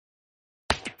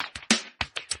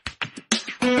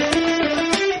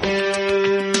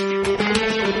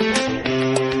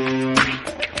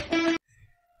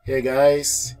Hey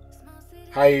guys,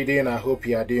 how you doing? I hope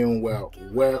you are doing well.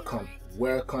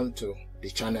 Welcome to the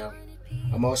channel.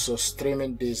 I'm also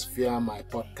streaming this via my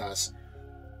podcast.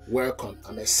 Welcome.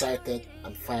 I'm excited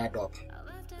and fired up.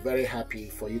 Very happy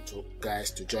for you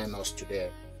guys to join us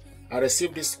today. I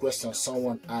received this question.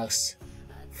 Someone asked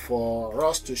for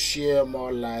us to share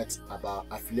more light about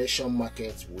affiliation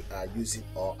market we are using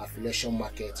or affiliation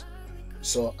market.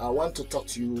 So I want to talk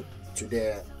to you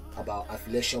today about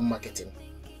affiliation marketing.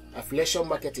 Affiliation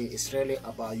marketing is really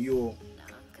about you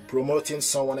promoting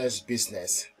someone else's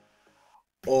business,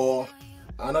 or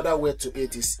another way to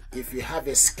it is if you have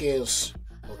a skills,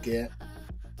 okay,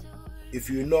 if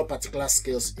you know particular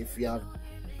skills, if you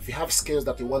have skills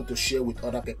that you want to share with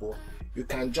other people, you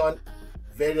can join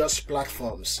various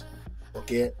platforms,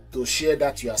 okay, to share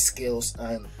that your skills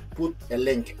and put a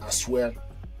link as well.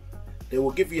 They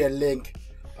will give you a link.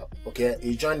 Okay,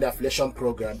 you join the affiliation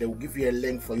program, they will give you a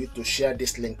link for you to share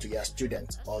this link to your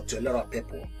students or to a lot of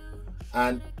people,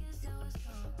 and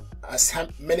as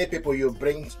many people you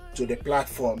bring to the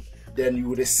platform, then you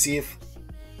will receive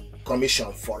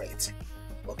commission for it.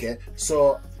 Okay,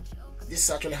 so this is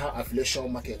actually how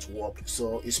affiliation market works.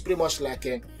 So it's pretty much like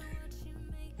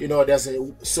there's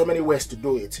so many ways to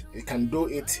do it. You can do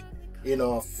it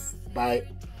by,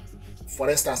 for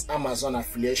instance, Amazon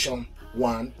affiliation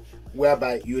one,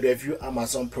 whereby you review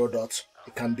Amazon products.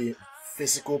 It can be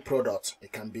physical product,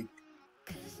 it can be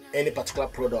any particular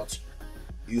product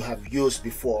you have used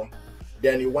before.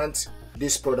 Then you want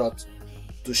this product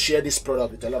to share this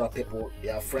product with a lot of people,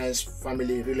 your friends,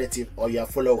 family, relative, or your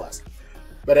followers.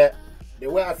 But the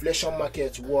way affiliation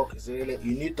market works is really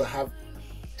you need to have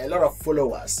a lot of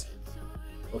followers.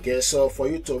 Okay, so for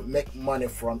you to make money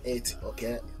from it,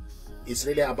 okay, it's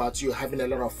really about you having a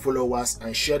lot of followers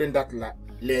and sharing that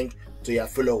link to your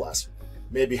followers.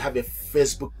 Maybe have a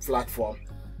Facebook platform,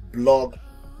 blog,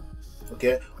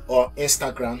 okay, or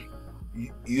Instagram,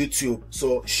 YouTube.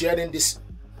 So sharing this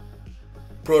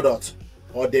product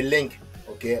or the link,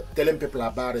 okay, telling people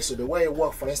about it. So the way it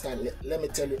works, for instance, let me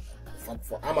tell you,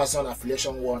 for Amazon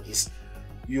affiliation one is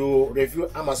you review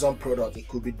Amazon product. It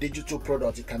could be digital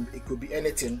product, it could be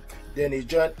anything. Then you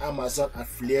join Amazon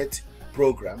affiliate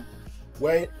program.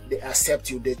 When they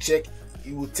accept you, they check,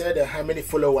 you will tell them how many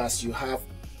followers you have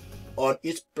on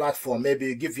each platform. Maybe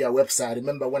you give your website.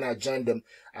 Remember when I joined them,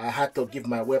 I had to give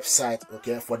my website,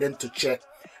 okay, for them to check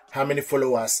how many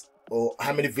followers or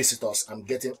how many visitors I'm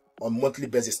getting on monthly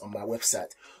basis on my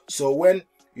website. So when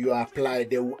you apply,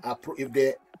 they will approve. If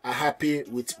they are happy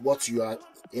with what you are,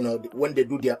 when they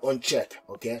do their own check,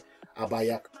 okay, about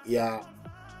your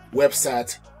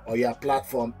website or your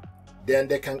platform, then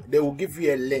they will give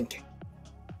you a link.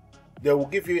 They will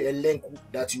give you a link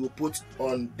that you will put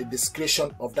on the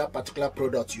description of that particular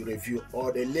product you review,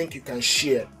 or the link you can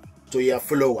share to your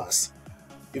followers.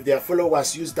 If their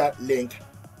followers use that link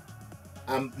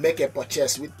and make a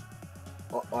purchase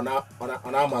on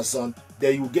Amazon,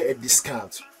 then you get a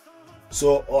discount.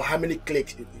 So, or how many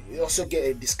clicks, you also get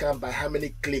a discount by how many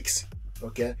clicks.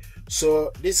 Okay,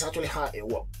 so this is actually how it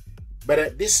works.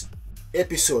 But this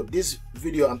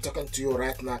video I'm talking to you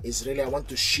right now is really, I want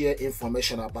to share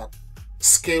information about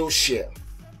Skillshare.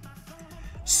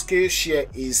 Skillshare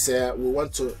is we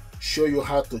want to show you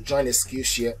how to join a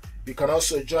Skillshare. You can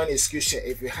also join a Skillshare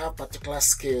if you have particular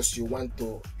skills you want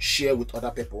to share with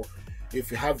other people. If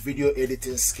you have video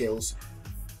editing skills,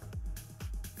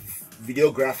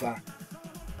 videographer,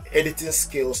 editing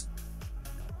skills,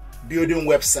 building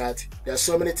website, there are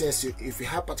so many things. If you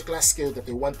have particular skills that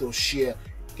you want to share,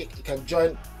 you can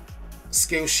join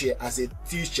Skillshare as a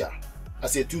teacher,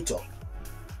 as a tutor.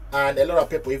 And a lot of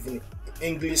people, even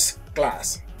English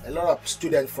class, a lot of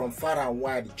students from far and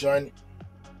wide join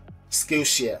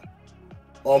Skillshare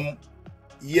on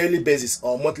yearly basis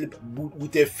or monthly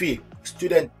with a fee.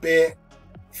 Students pay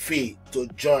fee to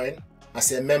join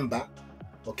as a member,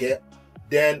 okay.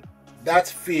 Then that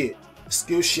fee,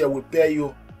 Skillshare will pay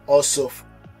you also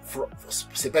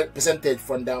percentage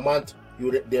from the amount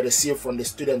they receive from the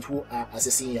students who are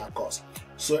assessing your course.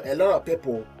 So a lot of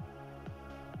people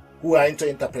who are into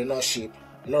entrepreneurship,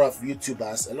 a lot of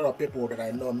YouTubers, a lot of people that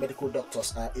I know, medical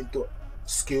doctors, are into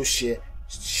Skillshare,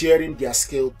 sharing their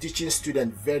skill, teaching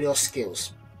students various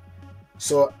skills.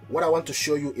 So what I want to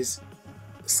show you is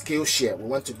Skillshare. We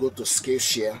want to go to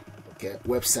Skillshare, okay,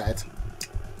 website,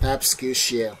 type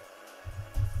Skillshare.com.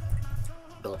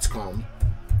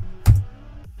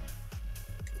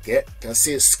 Okay, you can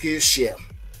see Skillshare.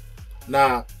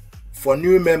 Now, for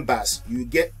new members, you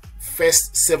get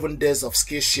first 7 days of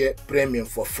Skillshare Premium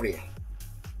for free.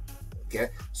 Okay,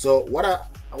 so what I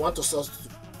want us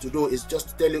to do is just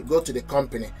to tell you, go to the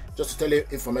company, just to tell you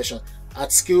information. At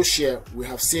Skillshare, we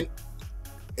have seen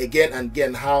again and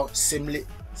again how simple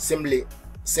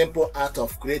art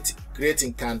of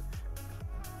creating can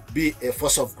be a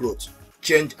force of growth,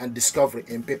 change, and discovery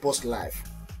in people's life.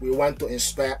 We want to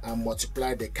inspire and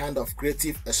multiply the kind of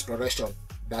creative exploration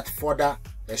that further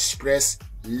express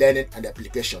learning and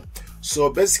application. So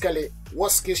basically,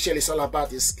 what Skillshare is all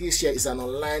about is Skillshare is an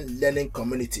online learning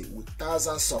community with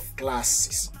thousands of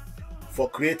classes for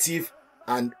creative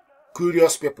and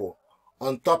curious people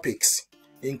on topics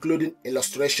including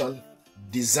illustration,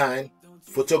 design,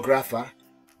 photographer,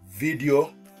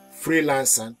 video,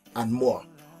 freelancing, and more.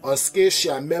 On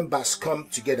Skillshare, members come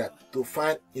together to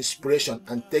find inspiration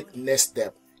and take next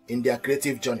step in their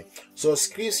creative journey. So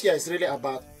Skillshare is really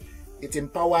about, it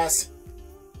empowers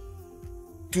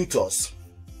tutors,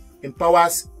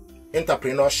 empowers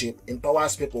entrepreneurship,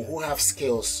 empowers people who have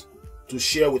skills to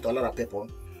share with a lot of people.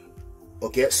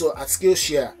 Okay, so at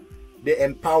Skillshare, they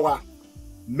empower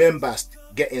members to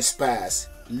get inspired,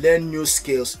 learn new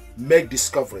skills, make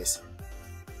discoveries,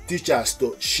 teachers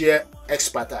to share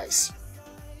expertise,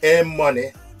 earn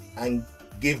money, and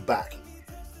give back.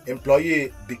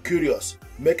 Employee be curious,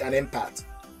 make an impact,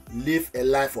 live a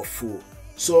life of full.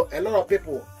 So a lot of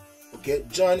people, okay,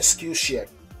 join Skillshare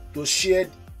to share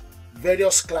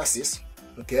various classes,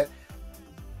 okay,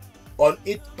 on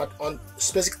it, but on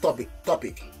specific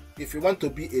topic. If you want to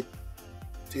be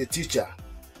a teacher,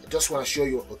 I just want to show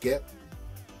you, okay,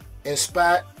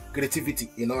 inspire creativity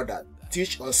in order.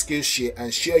 Teach on Skillshare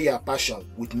and share your passion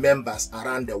with members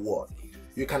around the world.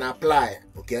 You can apply,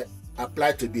 okay,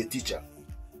 apply to be a teacher,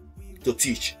 to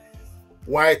teach.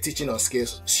 While teaching on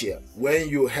Skillshare, when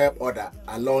you help others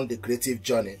along the creative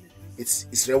journey,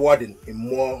 it's rewarding in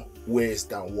more ways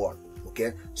than one.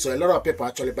 Okay, so a lot of people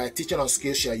actually, by teaching on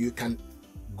Skillshare, you can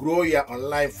grow your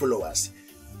online followers,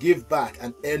 give back,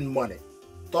 and earn money.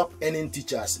 Top earning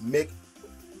teachers make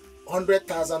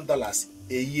 $100,000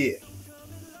 a year,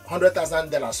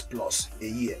 $100,000 plus a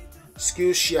year.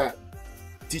 Skillshare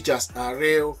teachers are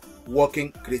real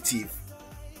working creative,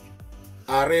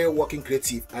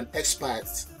 and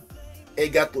experts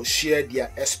eager to share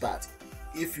their expertise.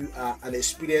 If you are an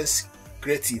experienced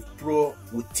creative pro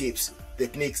with tips,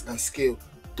 techniques, and skill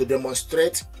to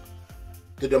demonstrate,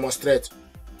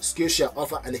 Skillshare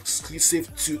offer an exclusive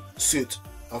suite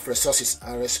of resources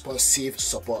and responsive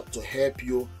support to help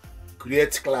you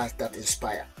create class that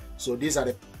inspire. So these are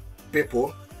the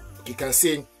people you can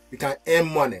see you can earn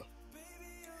money.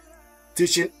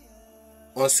 Teaching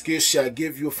on Skillshare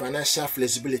give you financial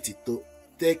flexibility to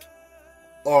take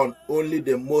on only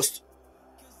the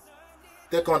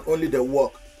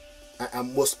work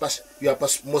and most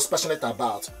passionate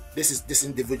about. This is this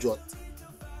individual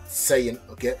saying,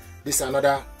 okay, this is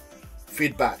another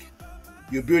feedback.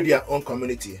 You build your own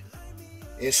community,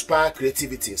 inspire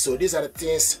creativity. So these are the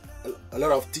things a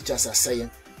lot of teachers are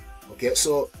saying. Okay,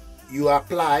 so you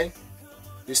apply,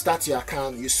 you start your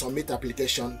account, you submit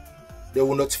application, they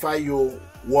will notify you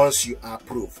once you are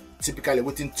approved, typically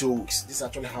within 2 weeks. This is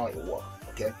actually how it works.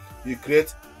 Okay, you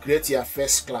create your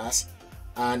first class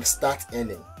and start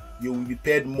earning. You will be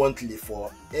paid monthly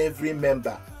for every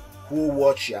member who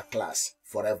watch your class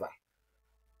forever.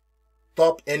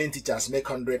 Top earning teachers make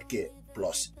 100K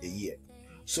plus a year.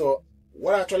 So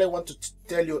what I actually want to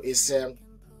tell you is,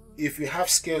 if you have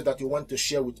skills that you want to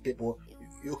share with people,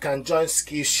 you can join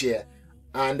Skillshare.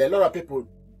 And a lot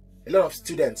of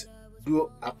students do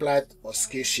apply on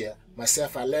Skillshare.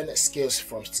 Myself, I learned skills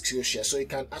from Skillshare, so you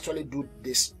can actually do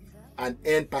this and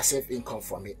earn passive income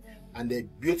from it. And the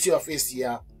beauty of it is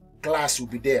your class will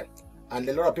be there, and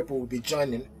a lot of people will be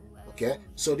joining. Okay,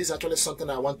 so this is actually something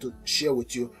I want to share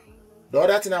with you. The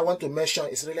other thing I want to mention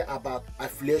is really about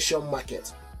affiliation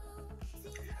market.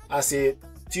 As a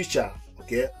teacher,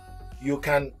 okay, you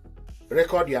can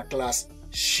record your class,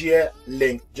 share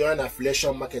link, join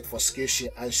affiliation market for Skillshare,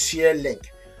 and share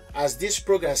link. As this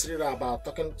program is really about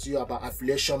talking to you about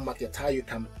affiliation market, how you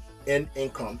can earn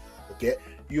income. Okay,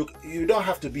 you don't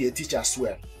have to be a teacher as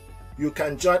well. You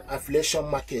can join affiliation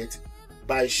market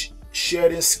by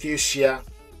sharing Skillshare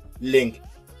link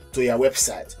to your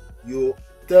website. You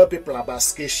tell people about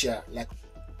Skillshare, like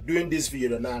doing this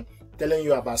video now, telling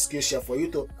you about Skillshare for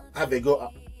you to have a go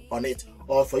on it,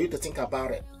 or for you to think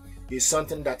about it. It's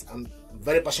something that I'm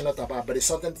very passionate about, but it's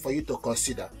something for you to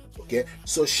consider. Okay,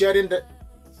 so sharing that,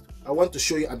 I want to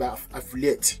show you about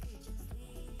affiliate.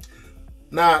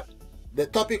 Now, the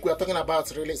topic we are talking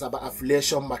about really is about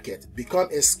affiliation market. Become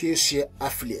a Skillshare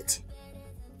affiliate.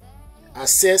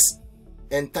 Access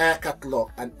entire catalog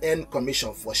and earn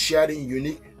commission for sharing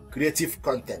unique creative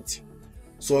content.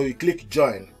 So you click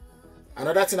join.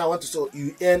 Another thing I want to show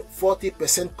you, earn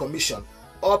 40% commission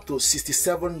up to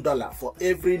 $67 for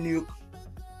every new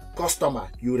customer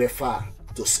you refer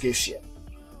to Skillshare.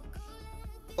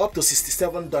 Up to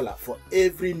 $67 for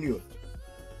every new.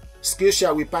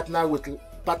 Skillshare will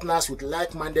partners with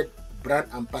like-minded brand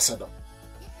ambassador,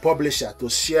 publisher to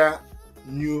share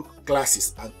new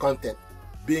classes and content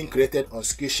being created on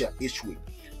Skillshare each week.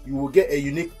 You will get a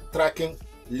unique tracking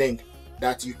link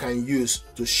that you can use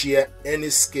to share any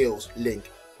skills link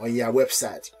on your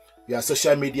website, your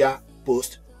social media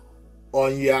post,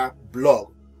 on your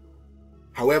blog,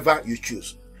 however you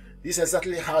choose. This is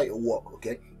exactly how it works.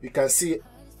 Okay, you can see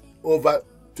over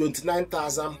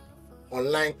 29,000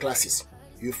 online classes.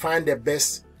 You find the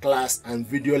best class and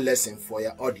video lesson for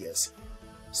your audience.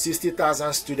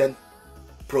 60,000 student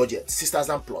projects,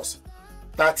 6,000 plus,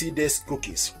 30 days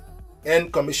cookies,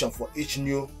 earn commission for each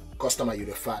new customer you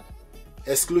refer.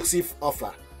 Exclusive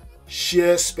offer,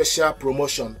 share special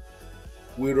promotion,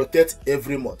 we rotate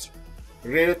every month,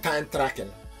 real-time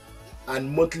tracking,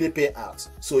 and monthly payouts.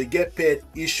 So you get paid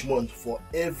each month for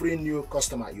every new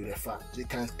customer you refer. So you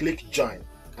can click join,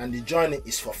 and the joining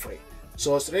is for free.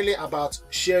 So it's really about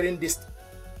sharing this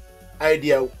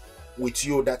idea with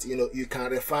you that you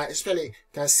can refer. Especially you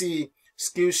can see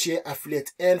Skillshare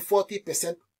affiliate earn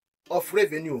 40% of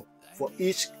revenue for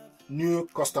each new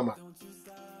customer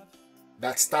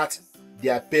that start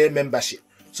their pay membership.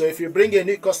 So if you bring a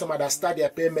new customer that start their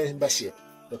pay membership,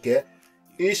 okay,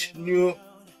 each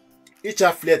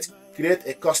affiliate create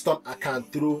a custom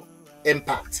account through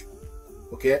Impact,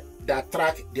 okay, that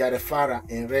track their referral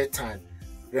in real time.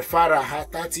 Referral has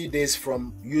 30 days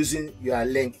from using your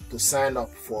link to sign up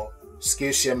for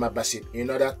Skillshare membership in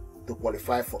order to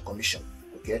qualify for commission.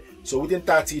 Okay, so within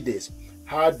 30 days,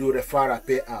 how do referral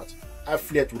pay out?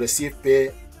 Affiliate will receive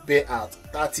payout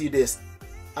 30 days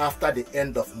after the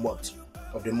end of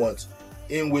the month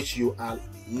in which you are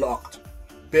locked.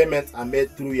 Payments are made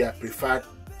through your preferred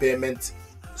payment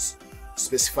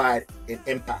specified in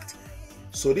Impact.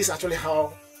 So this is actually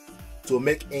how to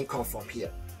make income from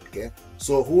here. Okay,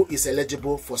 so who is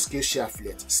eligible for Skillshare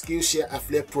affiliate? Skillshare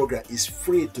affiliate program is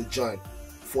free to join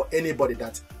for anybody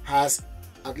that has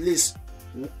at least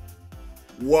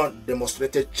one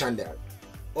demonstrated channel,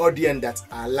 audience that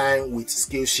align with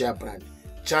Skillshare brand.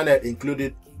 Channel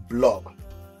included blog,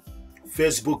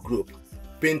 Facebook group,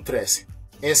 Pinterest,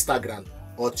 Instagram,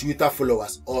 or Twitter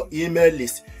followers, or email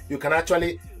list. You can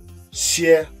actually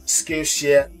share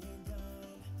Skillshare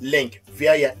link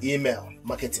via your email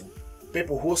marketing.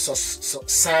 People who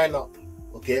sign up,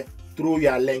 okay, through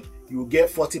your link, you get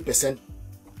 40%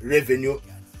 revenue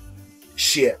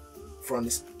share from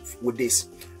this with this.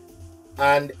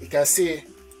 And you can see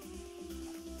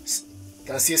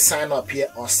sign up here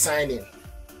or sign in.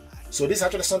 So this is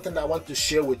actually something that I want to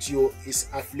share with you. Is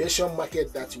affiliation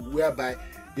market that whereby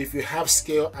if you have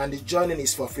skill and the joining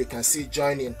is for free. You can see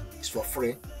joining is for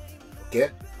free, okay,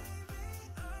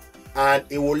 and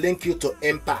it will link you to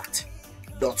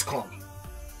impact.com.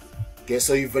 Okay,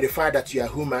 so you verify that you are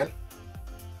human,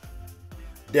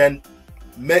 then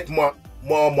make more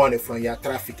money from your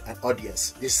traffic and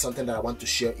audience. This is something that I want to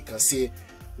share. You can see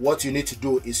what you need to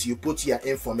do is you put your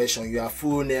information, your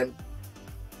full name,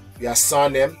 your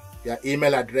surname, your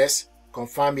email address,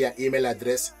 confirm your email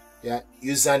address, your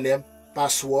username,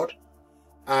 password,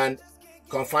 and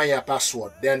confirm your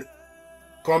password. Then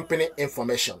company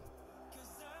information,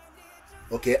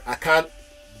 okay, account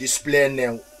display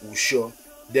name will show.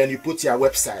 Then you put your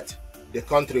website, the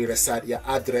country you reside, your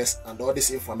address, and all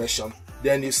this information.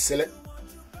 Then you select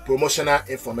promotional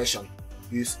information.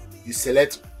 You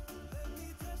select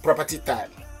property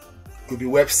type, could be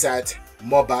website,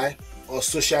 mobile, or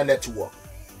social network,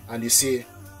 and you see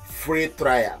free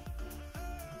trial,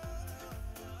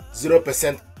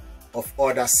 0% of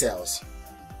order sales.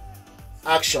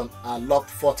 Action are locked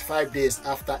 45 days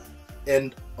after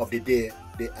end of the day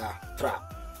they are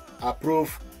tracked.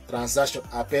 Approved transaction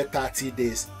are paid 30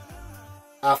 days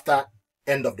after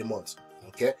end of the month.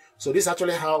 Okay, so this is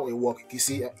actually how it works. You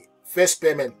see, first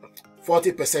payment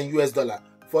 40% US dollar,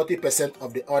 40%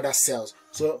 of the order sales.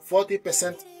 So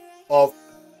 40% of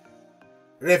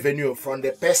revenue from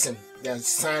the person that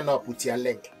sign up with your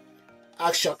link.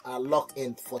 Action are locked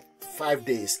in for 5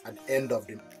 days at the end of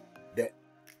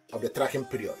the tracking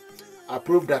period.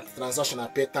 Approved that transaction are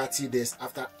paid 30 days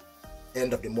after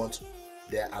end of the month.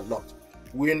 They are locked.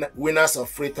 Winners of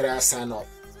free trial sign up,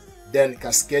 then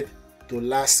cascade to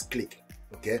last click.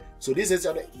 Okay, so this is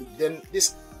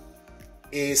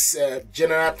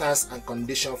general terms and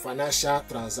condition financial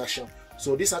transaction.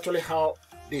 So this is actually how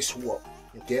this work.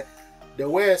 Okay, the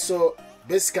way, so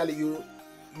basically you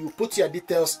put your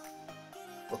details.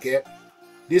 Okay,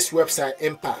 this website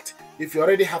Impact, if you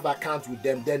already have an account with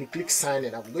them, then you click sign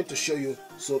in. I'm going to show you.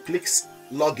 So click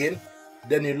login,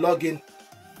 then you log in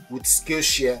with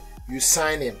Skillshare, you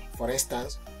sign in, for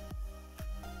instance,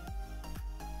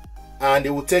 and it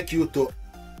will take you to,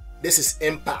 this is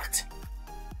Impact.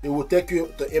 It will take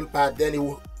you to Impact, then it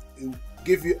will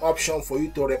give you option for you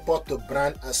to report to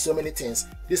brand and so many things.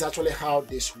 This is actually how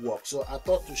this works. So I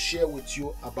thought to share with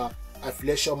you about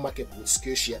affiliation market with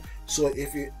Skillshare. So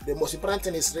if you, the most important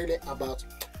thing is really about,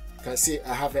 you can see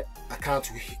I have an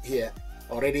account here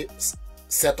already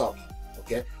set up.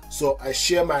 Okay, so I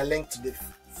share my link to the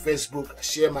Facebook, I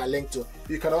share my link to,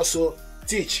 you can also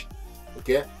teach.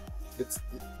 Okay,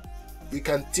 you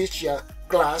can teach your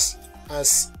class, and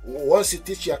once you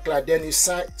teach your class, then you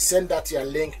send that your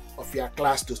link of your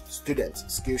class to students,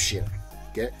 Skillshare.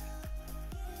 Okay,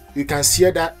 you can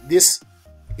share that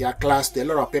your class to a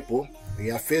lot of people,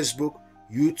 your Facebook,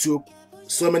 YouTube,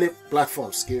 so many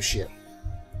platforms, Skillshare.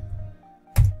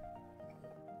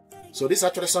 So this is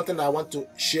actually something I want to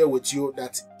share with you,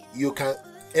 that you can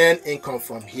earn income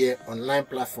from here, online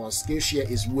platforms. Skillshare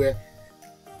is where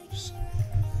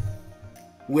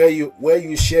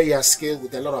you share your skills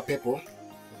with a lot of people.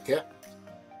 Okay,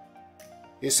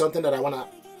 it's something that I want to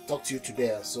talk to you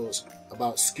today. So it's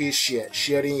about Skillshare,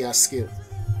 sharing your skill.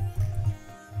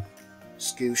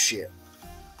 Skillshare.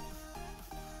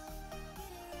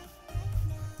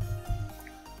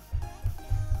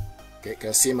 Okay, you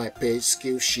can see my page,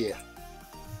 Skillshare.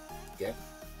 Okay,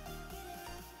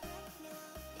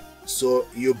 so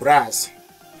you browse.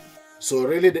 So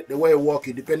really the way it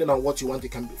works, depending on what you want, it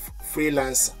can be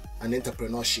freelance and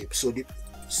entrepreneurship. So the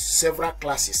several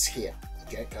classes here.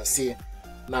 Okay, you can see.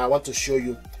 Now I want to show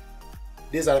you,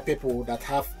 these are the people that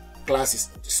have classes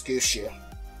in Skillshare.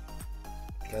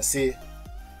 You can see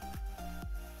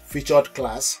featured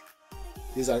class.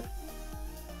 This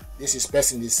is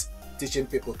person is teaching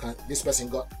people. This person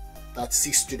got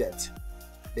 36 students.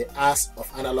 The art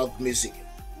of analog music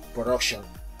production,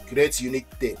 create unique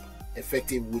tape,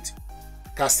 effective with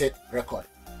cassette record.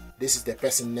 This is the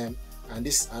person name, and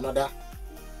this is another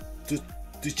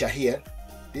teacher here.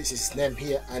 This is his name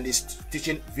here, and he's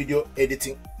teaching video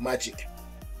editing magic.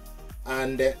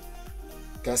 And you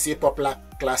can see popular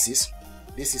classes.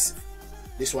 This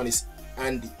one is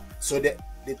Andy. So the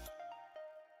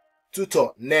tutor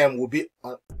name will be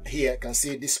on here. You can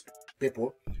see these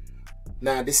people.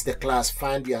 Now this is the class,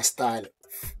 find your style,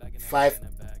 5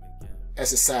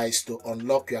 exercises to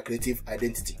unlock your creative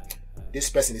identity. This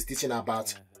person is teaching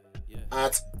about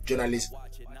art journalism,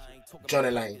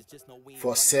 journaling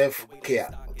for self-care.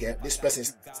 Okay, this person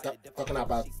is talking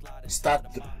about start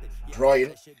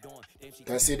drawing. You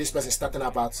can see this person is talking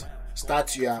about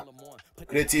start your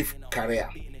creative career.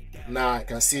 Now you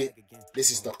can see this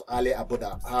is Dr. Ali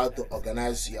Abuda, how to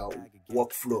organize your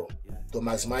workflow to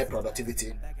maximize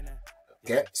productivity.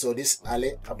 Okay, so this is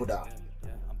Ali Abuda.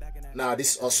 Now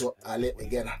this is also Ali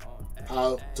again,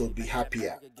 how to be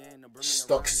happier,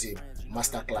 stock sim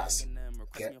masterclass.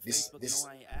 Okay, this is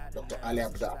Dr. Ali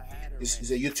Abuda. This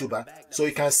is a YouTuber. So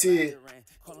you can see,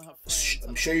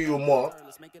 I'm showing you more.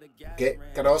 Okay,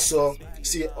 you can also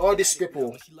see all these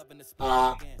people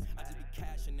are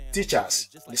teachers,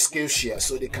 the Skillshare,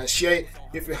 so they can share.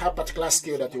 If you have particular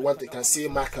skill that you want, you can see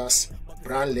Marcus,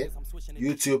 Branley,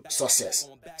 YouTube success,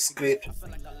 script,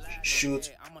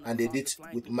 shoot, and edit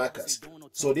with Marcus.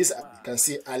 So this you can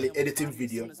see Ali editing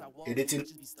video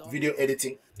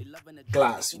editing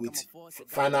class with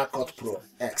Final Cut Pro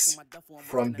X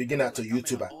from beginner to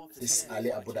YouTuber. This is Ali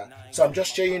Abuda. So I'm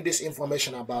just sharing this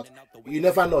information about, you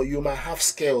never know, you might have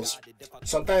skills.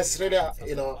 Sometimes really,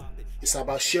 it's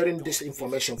about sharing this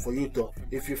information for you to,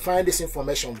 if you find this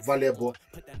information valuable.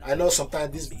 I know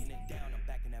sometimes this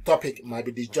topic might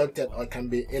be disjointed, or it can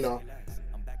be,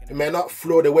 it may not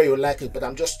flow the way you like it, but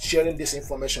I'm just sharing this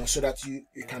information so that you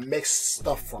can make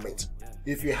stuff from it.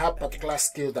 If you have particular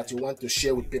skills that you want to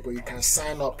share with people, you can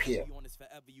sign up here,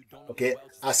 okay,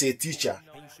 as a teacher,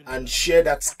 and share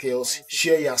that skills,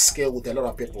 share your skill with a lot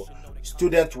of people.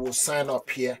 Students will sign up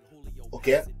here,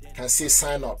 okay, you can see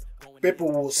sign up.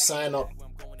 People will sign up,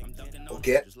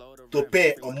 okay, to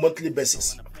pay on monthly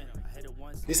basis.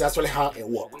 This is actually how it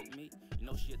works.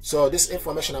 So this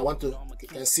information I want to, you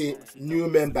can see new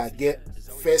member get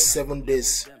first 7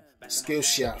 days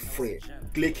Skillshare free.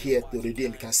 Click here to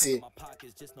redeem. You can see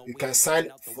you can sign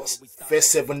for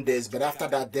first 7 days, but after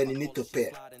that then you need to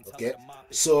pay. Okay,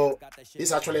 so this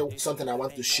is actually something I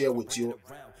want to share with you.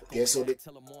 Okay, so they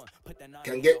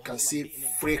can see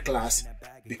free class,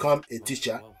 become a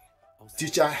teacher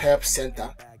help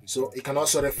center. So you can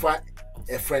also refer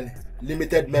a friend,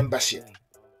 limited membership.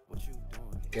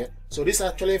 Okay, So this is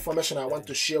actually information I want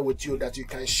to share with you, that you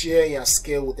can share your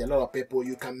skill with a lot of people.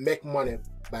 You can make money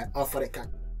by offering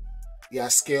your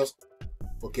skills,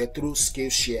 okay, through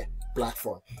Skillshare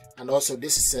platform. And also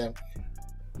this is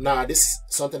this is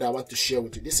something I want to share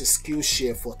with you. This is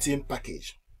Skillshare for team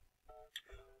package.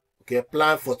 Okay,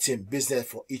 plan for team, business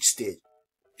for each stage,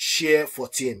 share for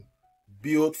team,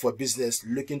 build for business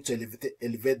looking to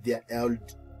elevate their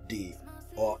LD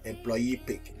or employee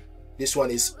pick. This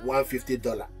one is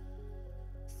 $150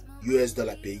 US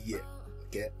dollar per year.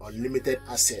 Okay, unlimited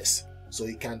access. So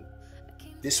you can,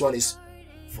 this one is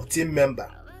for team member.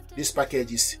 This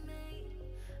package is,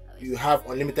 you have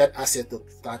unlimited access to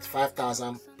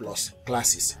 35,000 plus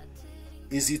classes,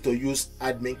 easy to use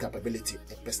admin capability,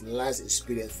 a personalized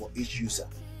experience for each user,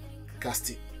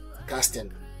 casting,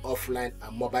 offline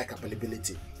and mobile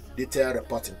capability, detailed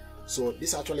reporting. So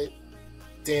these are actually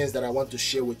things that I want to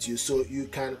share with you. So you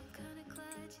can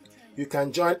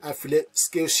join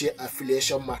Skillshare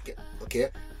affiliation market, okay,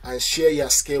 and share your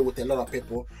skill with a lot of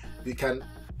people. You can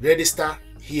register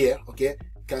here, okay,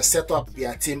 you can set up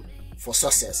your team for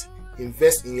success,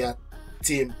 invest in your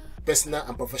team personal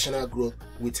and professional growth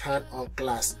with hand-on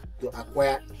class to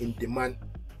acquire in demand.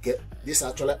 Okay, these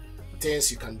are actually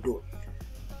things you can do.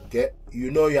 Okay, you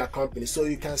know your company, so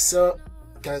you can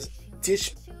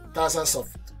teach thousands of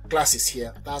classes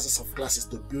here, thousands of classes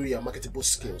to build your marketable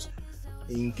skills,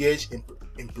 engage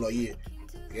employee.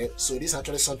 Okay, so this is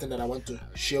actually something that I want to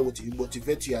share with you.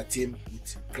 Motivate your team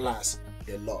with class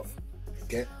they love.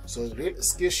 Okay, so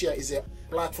Skillshare is a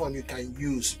platform you can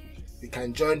use. You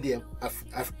can join the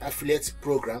affiliate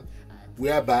program,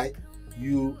 whereby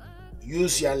you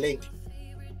use your link,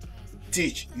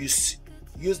 teach, use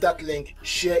that link,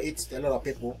 share it to a lot of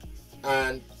people,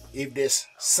 and if they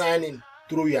sign in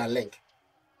through your link,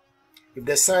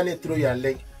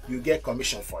 you get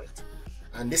commission for it.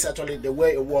 And this actually the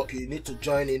way it works. You need to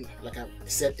join in, like I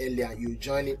said earlier. You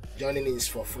joining is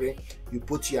for free. You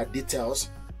put your details.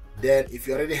 Then if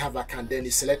you already have an account, then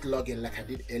you select login like I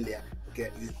did earlier.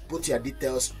 Okay, you put your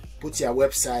details, put your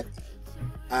website,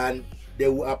 and they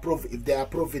will approve. If they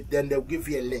approve it, then they'll give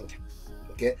you a link.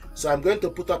 Okay, so I'm going to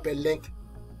put up a link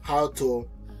how to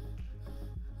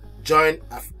join.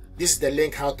 This is the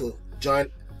link how to join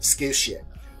Skillshare.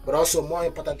 But also, more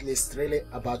importantly, it's really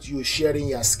about you sharing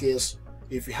your skills.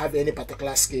 If you have any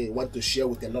particular skill you want to share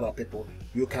with a lot of people,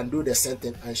 you can do the same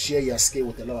thing and share your skill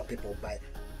with a lot of people by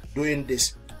doing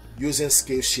this using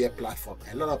Skillshare platform.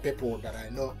 A lot of people that I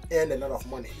know earn a lot of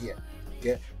money here.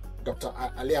 Okay, Dr.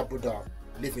 Ali Abuda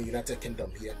live in United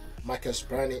Kingdom here. Marcus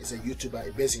Brownie is a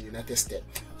YouTuber based in United States.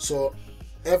 So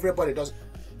everybody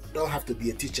don't have to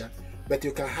be a teacher, but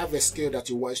you can have a skill that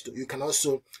you want to. You can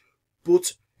also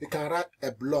you can write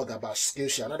a blog about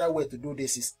Skillshare. Another way to do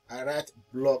this is I write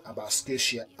a blog about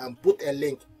Skillshare and put a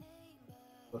link,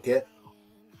 okay,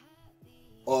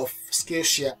 of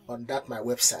Skillshare on my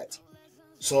website.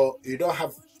 So you don't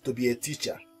have to be a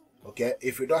teacher, okay?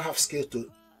 If you don't have skill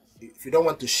if you don't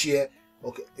want to share,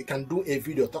 okay, you can do a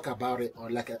video, talk about it, or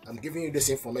like I'm giving you this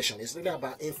information. It's really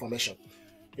about information.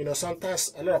 You know,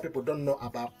 sometimes a lot of people don't know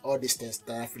about all these things.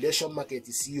 The affiliation market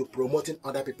is you promoting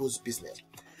other people's business.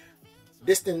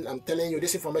 This thing I'm telling you,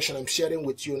 this information I'm sharing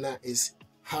with you now is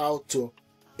how to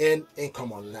earn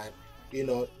income online. You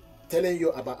know, telling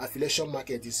you about affiliation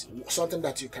market is something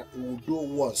that you will do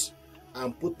once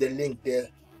and put the link there.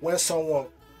 When someone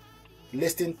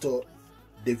listen to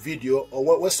the video,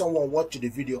 or when someone watch the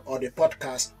video or the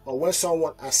podcast, or when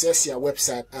someone access your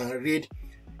website and read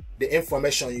the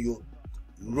information you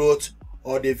wrote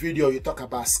or the video you talk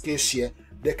about Skillshare,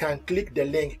 they can click the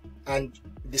link and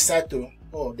decide to,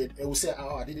 they will say,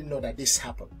 oh, I didn't know that this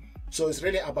happened. So it's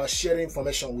really about sharing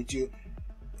information with you,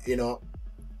 you know,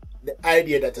 the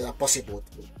idea that is possible,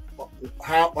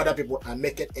 how other people are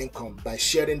making income by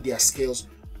sharing their skills,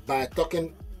 by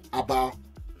talking about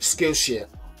Skillshare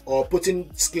or putting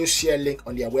Skillshare link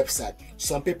on their website.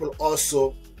 Some people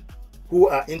also who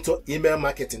are into email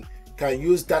marketing can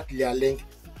use that their link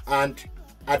and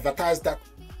advertise that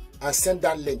and send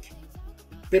that link.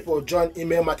 People join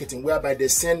email marketing whereby they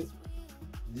send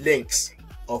links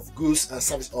of goods and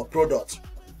service or products.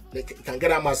 They can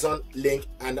get Amazon link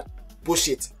and push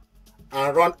it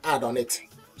and run ad on it.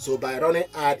 So by running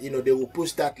ad, you know, they will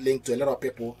push that link to a lot of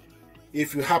people.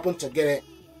 If you happen to get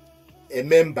a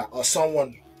member or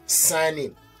someone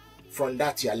signing from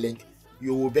that your link,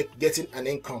 you will be getting an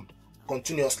income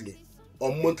continuously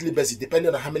on monthly basis,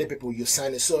 depending on how many people you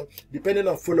sign in. So depending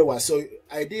on followers. So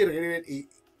idea really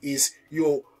is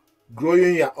you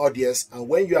growing your audience, and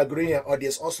when you are growing your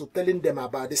audience, also telling them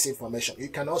about this information. You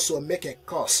can also make a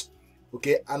course,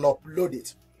 okay, and upload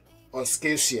it on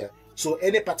Skillshare So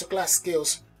any particular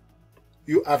skills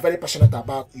you are very passionate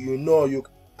about, you know you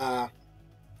are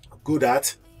good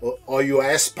at, or you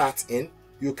are expert in,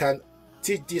 you can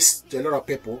teach this to a lot of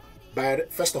people. By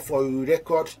first of all, you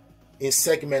record in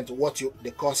segment what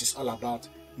the course is all about.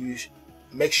 You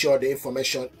make sure the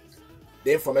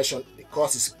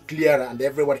course is clearer and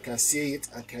everyone can see it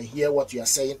and can hear what you are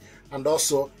saying. And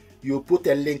also you put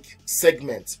a link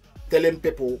segment telling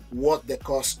people what the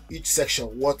course, each section,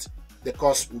 what the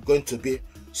course is going to be.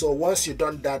 So once you've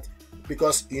done that,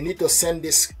 because you need to send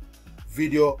this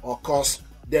video or course,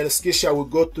 then Skillshare will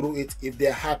go through it. If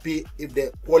they're happy, if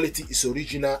the quality is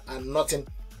original and nothing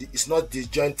is not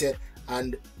disjointed,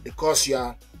 and the course you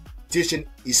are teaching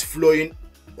is flowing,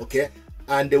 okay,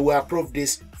 and they will approve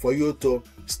this for you to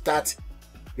start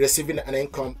receiving an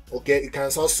income. Okay, you can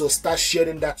also start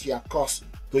sharing that your course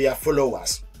to your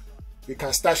followers. You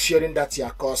can start sharing that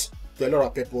your course to a lot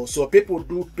of people. So people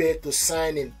do pay to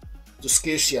sign in to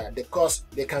Skillshare. The course,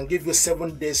 they can give you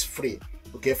 7 days free,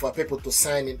 okay, for people to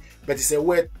sign in. But it's a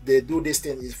way they do this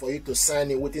thing is for you to sign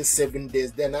in within 7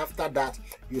 days. Then after that,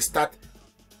 you start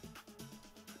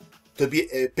to be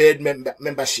a paid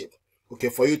membership, okay,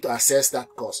 for you to access that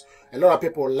course. A lot of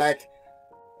people like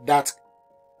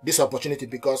this opportunity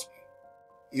because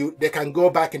they can go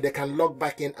back and they can log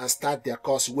back in and start their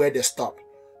course where they stop.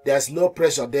 There's no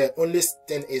pressure there. Only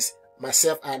thing is,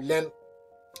 myself, I learned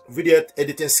video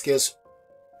editing skills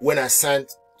when I signed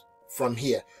from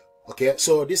here. Okay,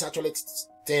 so this actually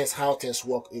things how things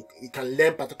work. You can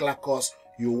learn particular course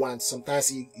you want.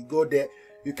 Sometimes you go there,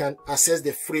 you can access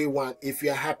the free one. If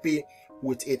you're happy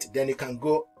with it, then you can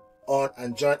go on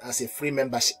and join as a free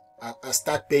membership and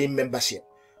start paying membership.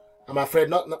 I'm afraid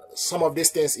not some of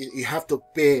these things you have to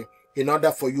pay in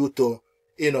order for you to,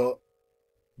 you know,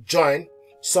 join.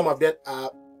 Some of them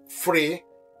are free,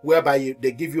 whereby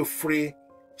they give you free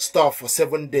stuff for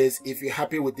 7 days. If you're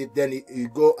happy with it, then you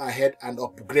go ahead and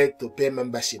upgrade to pay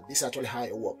membership. This is actually how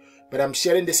it works. But I'm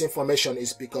sharing this information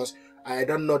is because I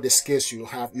don't know the skills you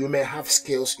have. You may have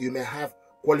skills, you may have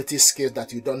quality skills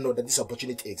that you don't know that this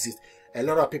opportunity exists. A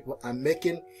lot of people are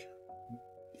making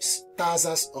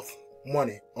thousands of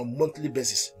money on monthly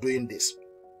basis doing this.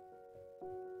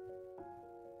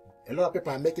 A lot of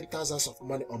people are making thousands of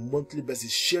money on monthly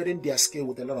basis, sharing their skill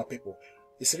with a lot of people.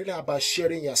 It's really about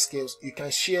sharing your skills. You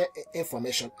can share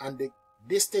information, and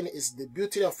this thing is, the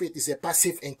beauty of it is a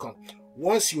passive income.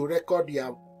 Once you record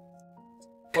your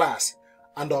class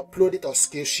and upload it on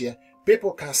Skillshare,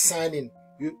 people can sign in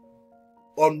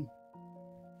on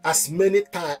as many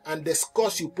times, and the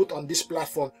course you put on this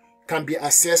platform can be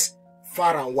accessed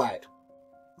far and wide.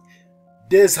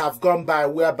 Days have gone by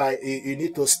whereby you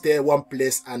need to stay one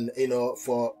place and, you know,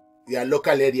 for your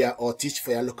local area or teach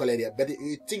for your local area. But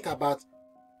you think about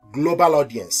global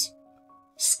audience.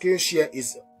 Skillshare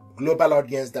is global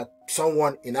audience, that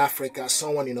someone in Africa,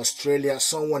 someone in Australia,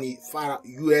 someone in far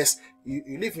US.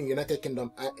 You live in United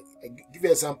Kingdom. I give you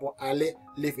an example. Ali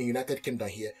live in United Kingdom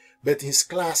here, but his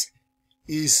class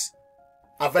is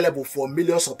available for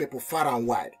millions of people far and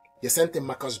wide. The same thing,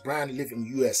 Marcus Bryan live in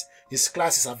US. His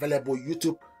class is available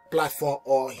YouTube platform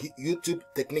or YouTube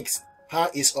techniques. How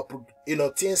is up, you know,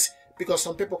 things, because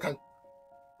some people can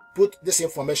put this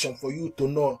information for you to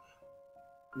know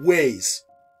ways,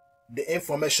 the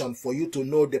information for you to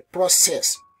know the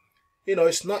process. You know,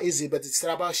 it's not easy, but it's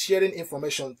about sharing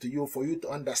information to you for you to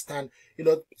understand. You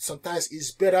know, sometimes it's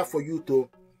better for you to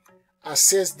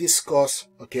access this course,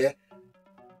 okay,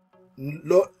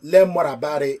 learn more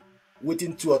about it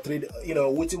within 2 or 3, you know,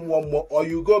 within 1 more, or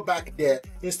you go back there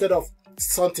instead of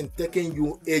something taking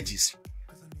you ages.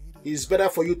 It's better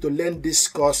for you to learn this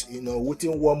course, you know,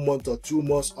 within 1 month or 2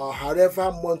 months, or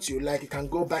however months you like. You can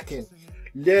go back in.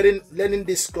 Learning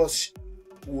this course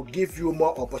will give you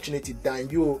more opportunity than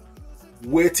you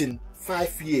waiting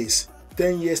 5 years,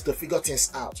 10 years to figure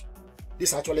things out.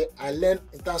 This actually, I learned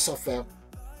in terms of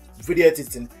video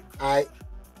editing. I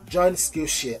joined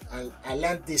Skillshare and I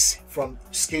learned this from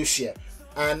Skillshare,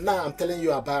 and now I'm telling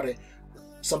you about it.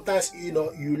 Sometimes, you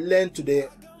know, you learn today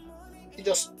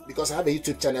just because I have a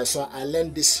YouTube channel, so I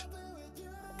learned this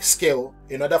skill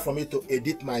in order for me to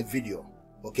edit my video.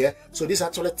 Okay, so these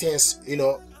actually things, you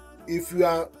know, if you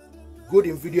are good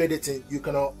in video editing, you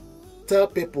can tell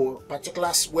people particular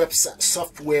website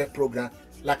software program.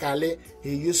 Like Ali,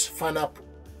 he used Final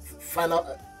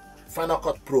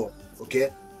Cut Pro. Okay,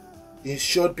 he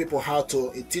showed people how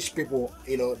to teach people,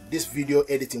 you know, this video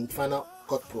editing with Final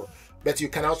Cut Pro. But you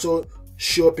can also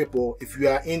show people, if you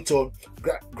are into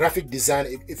graphic design,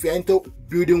 if you're into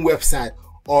building website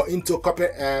or into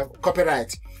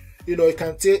copyright, you know, you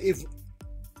can tell,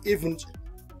 even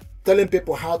telling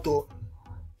people how to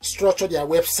structure their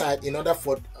website in order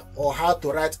for, or how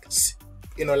to write,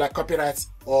 like copyright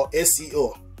or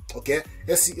SEO. Okay,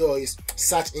 SEO is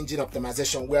search engine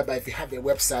optimization, whereby if you have a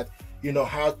website, you know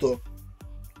how to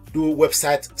do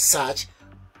website search,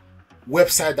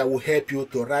 website that will help you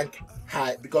to rank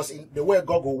high. Because in the way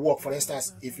Google work, for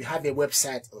instance, if you have a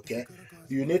website, okay,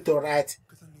 you need to write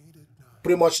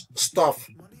pretty much stuff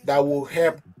that will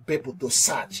help people to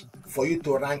search for you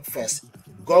to rank first.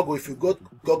 Google, if you go to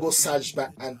Google search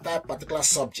bar and type particular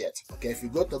subject, okay, if you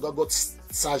go to Google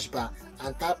search bar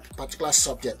and type particular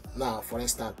subject, now for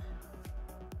instance,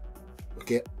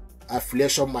 okay,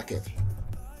 affiliation marketing,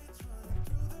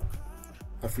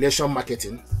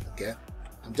 okay,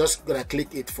 I'm just gonna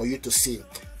click it for you to see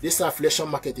this affiliation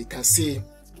market. You can see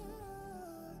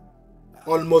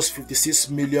almost 56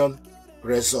 million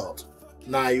results.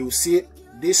 Now you see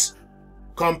these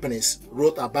companies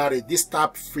wrote about it. This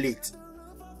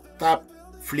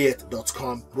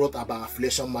tapfleet.com wrote about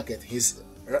affiliation market.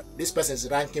 This person is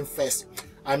ranking first.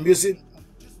 I'm using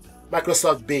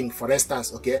Microsoft Bing, for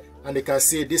instance, okay, and you can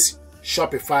see this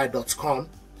Shopify.com.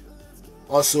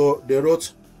 Also, they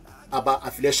wrote about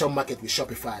affiliation market with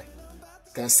Shopify.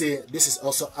 You can see this is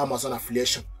also Amazon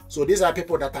affiliation. So these are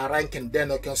people that are ranking. Then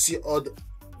you can see all the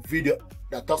video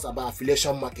that talks about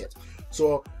affiliation market.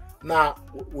 So now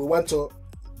we want to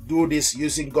do this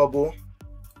using Google.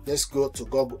 Let's go to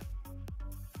Google.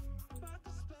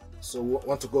 So we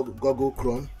want to go Google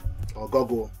Chrome or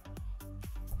Google.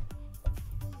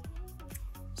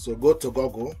 So go to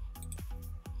Google,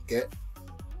 okay,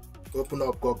 open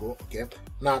up Google, okay.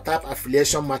 Now type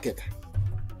affiliation marketing,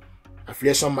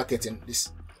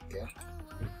 this, okay.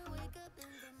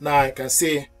 Now you can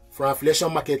see from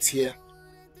affiliation market here,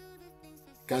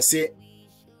 you can see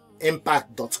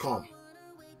impact.com.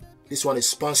 This one is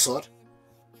sponsored.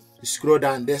 You scroll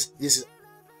down, this is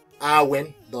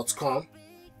arwin.com,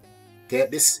 okay.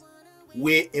 This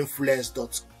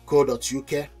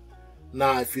wayinfluence.co.uk.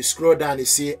 Now if you scroll down, you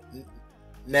see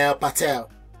Neil Patel.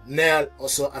 Neil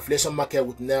also affiliation market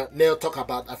with Neil. Neil talk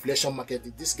about affiliation market.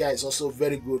 This guy is also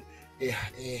very good. He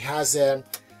has a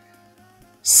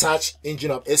search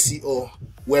engine of SEO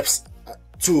web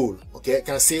tool. Okay, you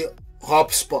can see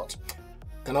HubSpot.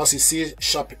 You can also see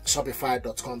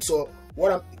Shopify.com. So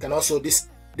you can also this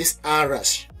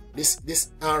Anrush. This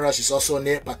Anrush is also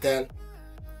Neil Patel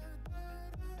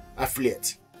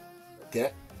affiliate.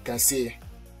 Okay, you can see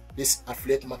this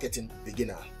affiliate marketing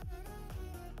beginner.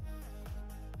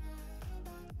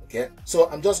 Okay, so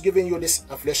I'm just giving you this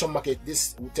affiliation market.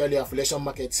 This will tell you affiliation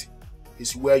market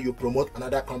is where you promote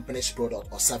another company's product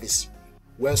or service.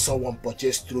 When someone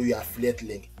purchases through your affiliate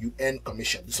link, you earn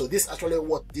commission. So this is actually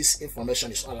what this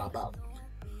information is all about.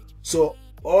 So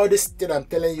all this thing I'm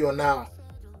telling you now,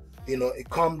 it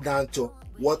comes down to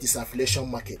what is affiliation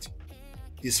market.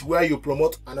 It's where you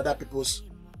promote another people's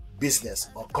business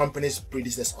or company's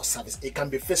business or service. It can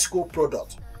be physical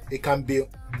product, it can be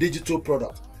digital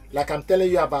product. Like I'm telling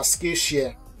you about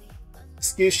Skillshare.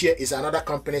 Skillshare is another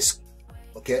company's,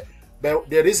 okay, but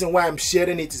the reason why I'm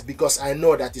sharing it is because I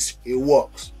know that it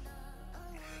works.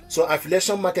 So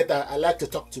affiliation market, I like to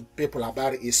talk to people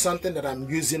about it. It's something that I'm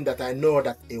using that I know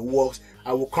that it works.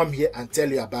 I will come here and tell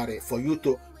you about it for you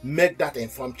to make that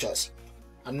informed choice.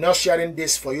 I'm not sharing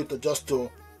this for you to just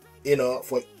to,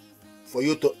 for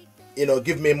you to,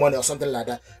 give me money or something like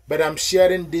that. But I'm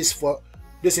sharing this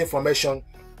information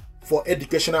for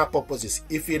educational purposes.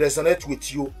 If it resonates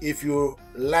with you, if you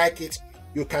like it,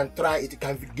 you can try it, you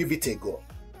can give it a go.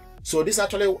 So this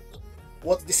actually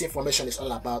what this information is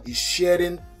all about, is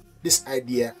sharing this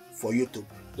idea for you to,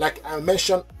 like I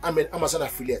mentioned, I'm an Amazon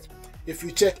affiliate. If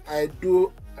you check, I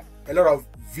do a lot of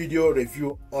video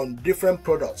review on different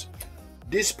products.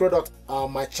 These products are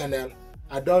my channel.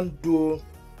 I don't do,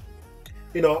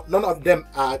 none of them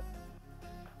are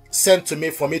sent to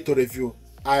me for me to review.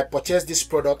 I purchase this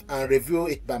product and review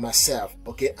it by myself,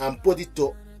 okay, and put it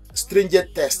to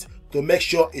stringent test to make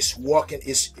sure it's working,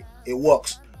 it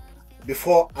works,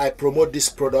 before I promote this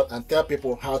product and tell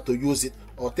people how to use it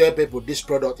or tell people this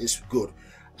product is good.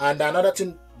 And another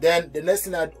thing, then the next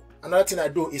thing another thing I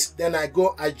do is then I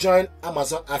join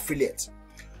Amazon affiliate,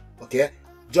 okay.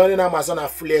 Joining Amazon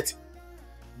affiliate,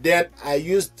 then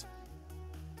I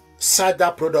cite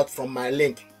that product from my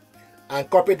link and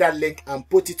copy that link and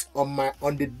put it on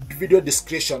the video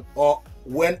description, or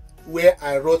where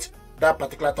I wrote that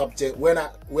particular topic, where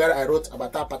I wrote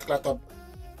about that particular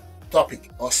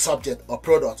topic or subject or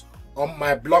product on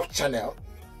my blog channel,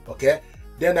 okay.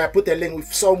 Then I put a link.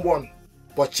 If someone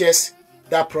purchase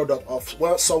that product, or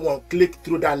when someone click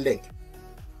through that link,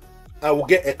 I will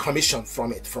get a commission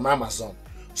from it, from Amazon.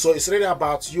 So it's really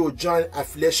about you join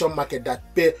affiliation market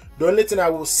that pay. The only thing I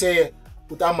will say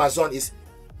with Amazon is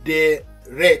the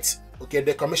rate, okay,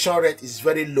 the commission rate is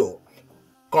very low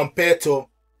compared to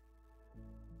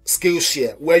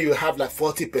Skillshare, where you have like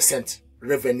 40%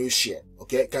 revenue share.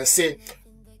 Okay, you can see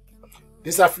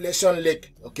this affiliation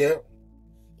link. Okay,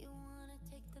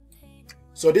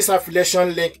 so this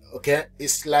affiliation link, okay,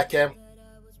 is like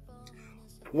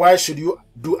why should you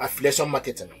do affiliation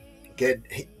marketing?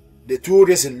 Okay, the two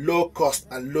reasons: low cost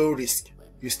and low risk.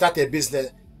 You start a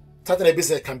business. Starting a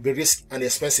business can be risky and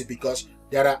expensive because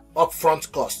there are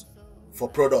upfront costs for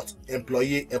product,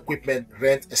 employee, equipment,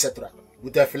 rent, etc.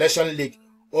 With the affiliation link,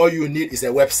 all you need is a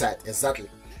website. Exactly.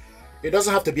 It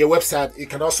doesn't have to be a website. It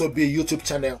can also be a YouTube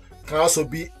channel. It can also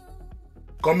be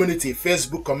community,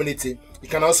 Facebook community. It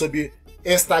can also be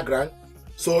Instagram.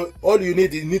 So all you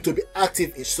need to be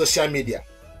active in social media.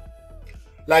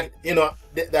 Like, you know,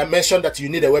 they mentioned that you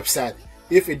need a website.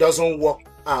 If it doesn't work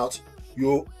out,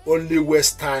 you only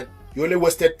waste time. You only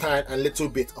wasted time and a little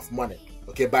bit of money.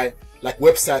 Okay, by like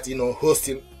website, you know,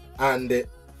 hosting and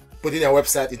putting a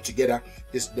website in together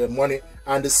is the money,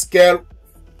 and the scale,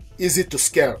 easy to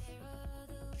scale.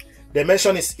 They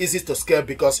mention it's easy to scale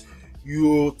because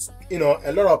you know,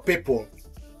 a lot of people,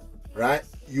 right,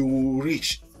 you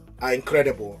reach are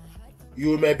incredible.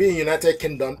 You may be in United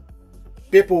Kingdom,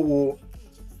 people will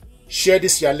share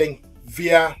this your link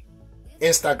via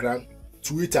Instagram,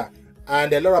 Twitter,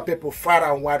 and a lot of people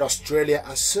far and wide, Australia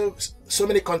and so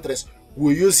many countries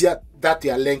will use that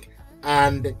your link,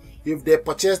 and if they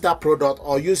purchase that product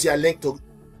or use your link to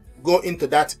go into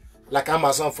that, like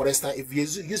Amazon for instance, if you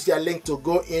use your link to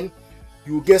go in,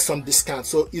 you get some discount.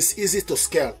 So it's easy to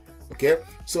scale. Okay,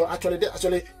 so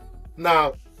actually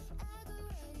now,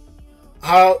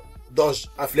 how does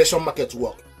affiliation market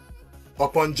work?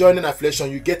 Upon joining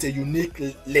affiliation, you get a unique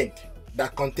link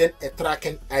that contains a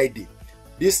tracking ID.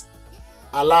 This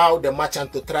allow the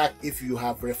merchant to track if you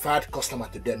have referred customer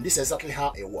to them. This is exactly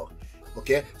how it works.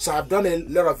 Okay, so I've done a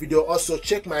lot of video. Also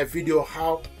check my video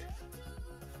how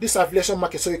this affiliation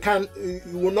market. So you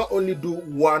will not only do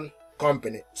one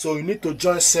company, so you need to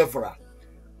join several.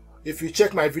 If you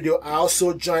check my video, I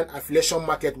also join affiliation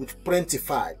market with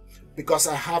Printify because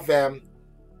I have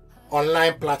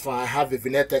online platform. I have a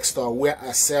Vinetex store where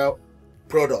I sell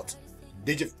product,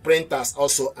 digital printers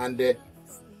also, and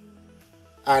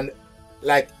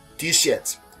like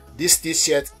t-shirts. This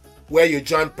t-shirt where you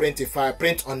join Printify,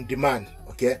 print on demand.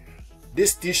 Okay,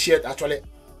 this t-shirt actually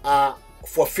are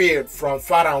fulfilled from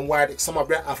far and wide. Some of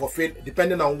them are fulfilled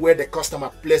depending on where the customer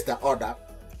placed the order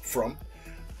from.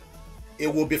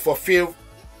 It will be fulfilled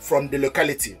from the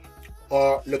locality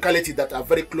or locality that are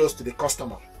very close to the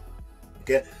customer.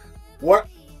 Okay, what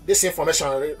this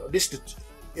information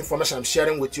I'm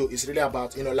sharing with you is really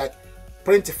about, you know, like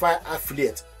Printify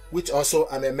affiliate, which also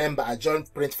I'm a member. I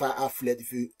joined Printify affiliate.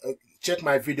 If you check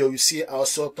my video, you see I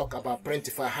also talk about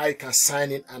Printify, how you can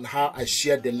sign in and how I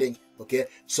share the link. Okay,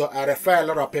 so I refer a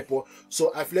lot of people. So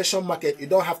affiliation market, you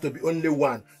don't have to be only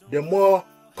one. The more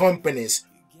companies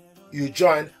you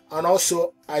join, and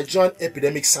also I joined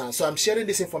Epidemic Sound. So I'm sharing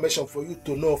this information for you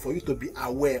to know, for you to be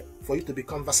aware, for you to be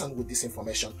conversant with this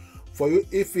information. For you,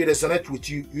 if it resonates with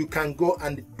you, you can go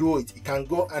and do it. You can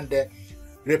go and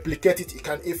replicate it. You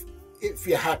can, if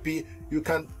you're happy, you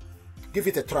can give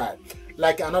it a try.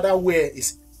 Like another way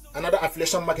is, another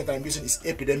affiliation market I'm using is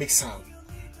Epidemic Sound.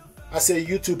 As a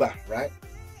YouTuber, right?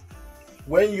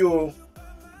 When you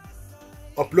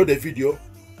upload a video,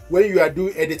 when you are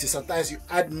doing editing, sometimes you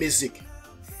add music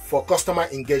for customer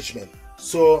engagement.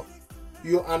 So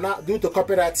you are not, due to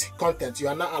copyright content, you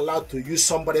are not allowed to use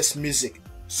somebody's music.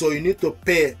 So you need to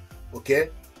pay, okay,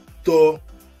 to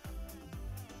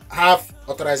have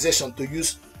authorization to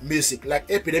use music.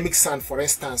 Like Epidemic Sound, for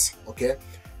instance, okay.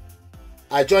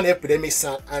 I joined Epidemic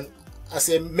Sound, and as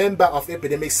a member of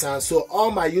Epidemic Sound, so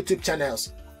all my YouTube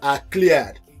channels are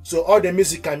cleared. So all the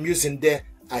music I'm using there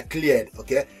are cleared,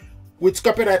 okay. With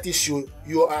copyright issue,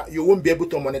 you won't be able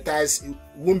to monetize, you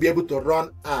won't be able to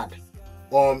run ad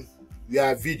on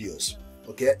your videos,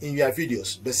 okay, in your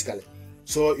videos basically.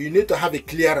 So you need to have a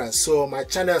clearance. So my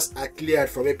channels are cleared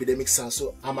from Epidemic Sound,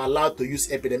 so I'm allowed to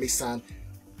use Epidemic Sound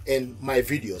in my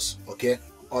videos, okay.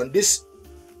 On this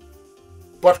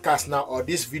podcast now, or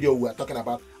this video we are talking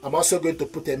about, I'm also going to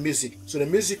put a music. So the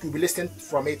music you'll be listening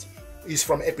from it is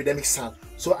from Epidemic Sound.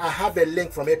 So I have a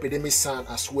link from Epidemic Sound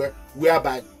as well,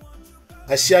 whereby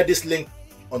I share this link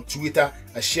on Twitter,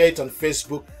 I share it on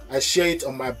Facebook, I share it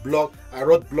on my blog. I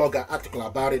wrote blog and article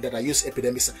about it that I use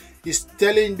Epidemic Sound. It's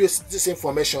telling you this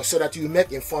information so that you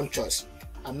make informed choice.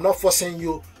 I'm not forcing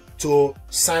you to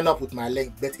sign up with my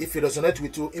link, but if it resonates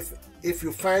with you, if if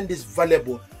you find this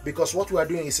valuable, because what we are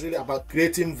doing is really about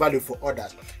creating value for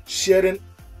others, sharing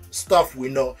stuff we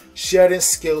know, sharing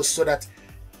skills, so that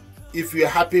if you're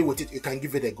happy with it, you can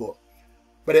give it a go.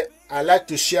 But I like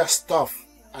to share stuff.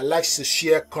 I like to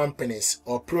share companies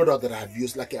or products that I've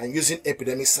used. Like I'm using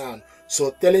Epidemic Sound.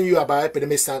 So telling you about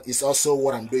Epidemic Sound is also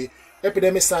what I'm doing.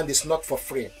 Epidemic Sound is not for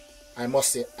free, I must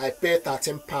say. I pay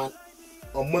 £13 on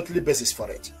a monthly basis for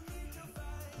it.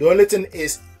 The only thing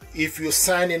is, if you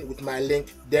sign in with my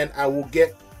link, then I will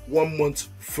get 1 month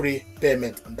free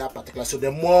payment on that particular. So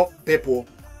the more people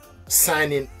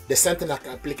sign in, the same thing that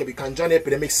applicable. You can join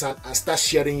Epidemic Sound and start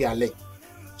sharing your link.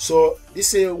 So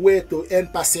this is a way to earn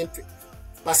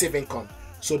passive income.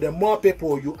 So the more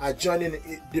people you are joining,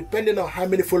 depending on how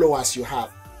many followers you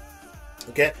have,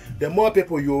 okay, the more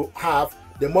people you have,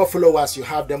 the more followers you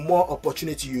have, the more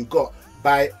opportunity you got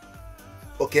by,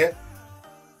 okay,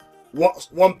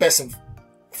 one person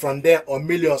from there, or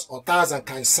millions or thousands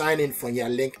can sign in from your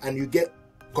link and you get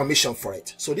commission for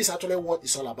it. So this is actually what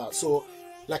it's all about. So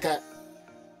like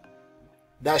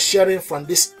that sharing from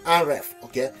this unref,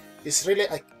 okay, it's really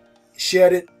like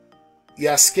sharing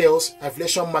your skills,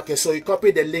 affiliation market. So you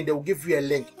copy the link, they will give you a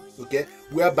link, okay,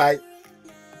 whereby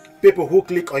people who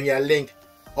click on your link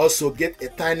also get a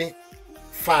tiny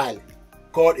file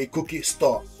called a cookie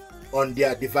store on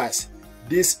their device.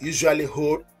 This usually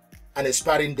hold an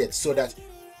expiring date, so that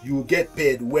you get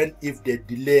paid when if they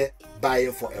delay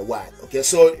buying for a while. Okay,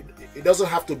 so it doesn't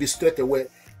have to be straight away.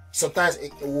 Sometimes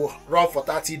it will run for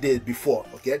 30 days before.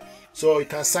 Okay, so you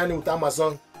can sign in with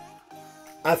Amazon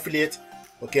affiliate.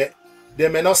 Okay, they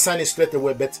may not sign it straight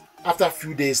away, but after a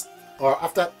few days or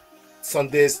after some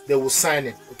days they will sign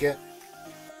it. Okay,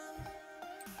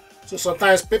 so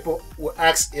sometimes people will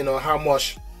ask, how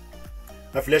much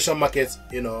affiliation market,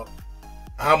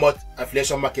 how much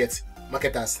affiliation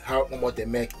marketers, how much they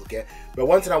make. Okay, but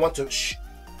one thing I want to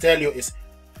tell you is,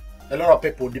 a lot of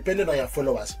people, depending on your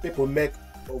followers, people make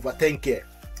over 10k.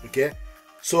 Okay,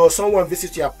 so someone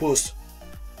visits your post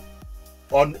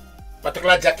on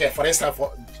particular jacket, for instance,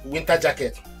 for winter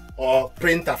jacket or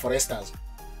printer, for instance,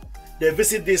 they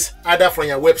visit this either from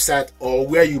your website or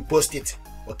where you post it.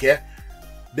 Okay,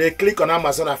 they click on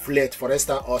Amazon affiliate, for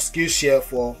instance, or Skillshare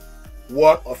for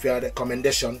one of your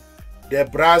recommendation. They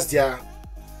browse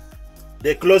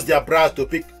they close their browse to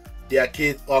pick their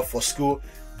kid up for school.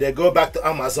 They go back to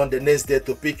Amazon the next day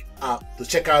to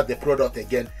check out the product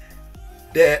again.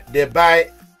 They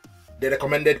buy the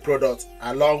recommended product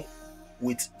along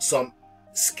with some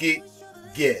ski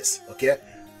gears. Okay,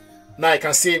 now you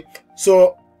can see,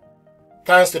 so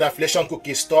thanks to the affiliation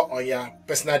cookie store on your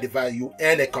personal device, you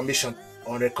earn a commission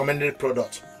on recommended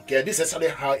product. Okay, this is actually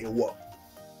how it works.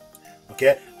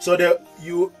 Okay, so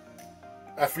you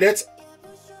affiliate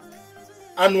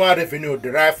annual revenue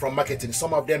derived from marketing.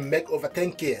 Some of them make over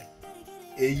 10k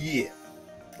a year.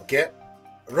 Okay,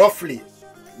 roughly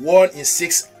 1 in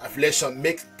 6 affiliation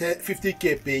make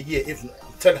 50k per year. If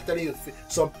I'm telling you,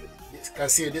 some can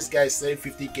see this guy is saying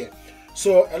 50k.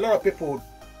 So a lot of people,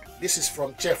 this is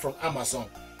from Amazon.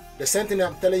 The same thing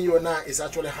I'm telling you now is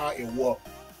actually how it works.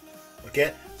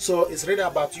 Okay, so it's really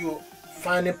about you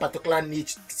finding particular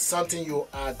niche, something you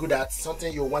are good at,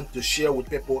 something you want to share with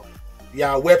people.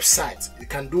 Your website, you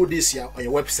can do this here on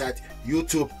your website,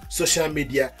 YouTube, social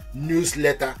media,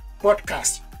 newsletter,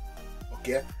 podcast.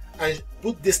 Okay, and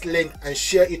put this link and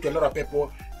share it to a lot of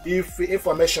people. If the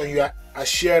information you are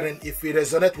sharing, if it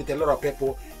resonates with a lot of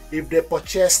people, if they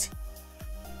purchased,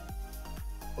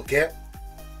 okay,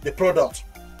 the product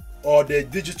or the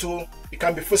digital, it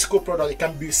can be physical product, it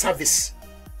can be service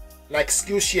like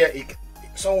Skillshare.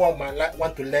 Someone might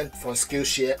want to learn from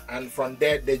Skillshare, and from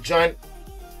there they join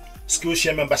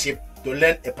Skillshare membership to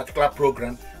learn a particular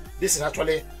program. This is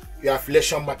actually your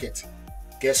affiliation market.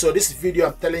 Okay, so this video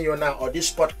I'm telling you now, or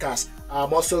this podcast,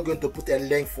 I'm also going to put a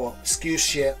link for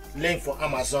Skillshare, link for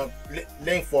Amazon,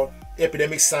 link for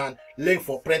Epidemic Sound, link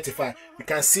for Printify. You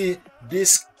can see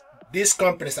these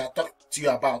companies I talked to you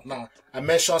about now. I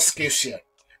mentioned Skillshare,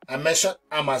 I mentioned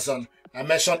Amazon, I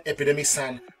mentioned Epidemic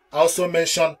Sound, I also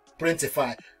mentioned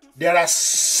Printify. There are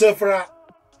several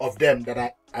of them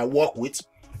that I work with.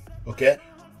 Okay,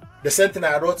 the same thing,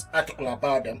 I wrote article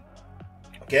about them.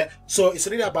 Okay, so it's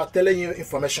really about telling you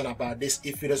information about this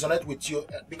if it resonates with you,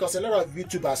 because a lot of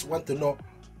YouTubers want to know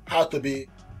how to be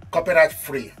copyright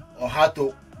free, or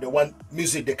they want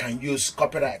music they can use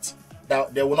copyright,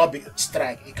 that there will not be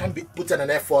strike. It can be put in an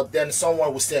effort, then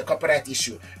someone will say a copyright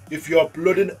issue. If you're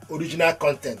uploading original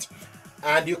content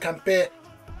and you can pay,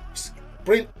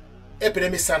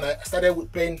 Epidemic Sound, I started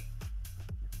with paying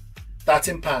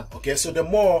 £13. Okay, so the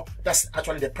more, that's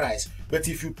actually the price. But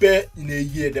if you pay in a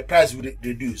year, the price will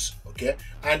reduce. Okay,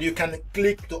 and you can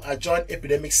click to join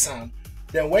Epidemic Sound.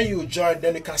 Then when you join,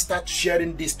 then you can start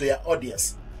sharing this to your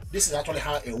audience. This is actually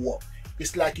how it works.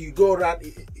 It's like you go around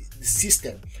the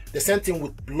system. The same thing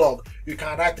with blog. You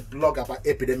can write a blog about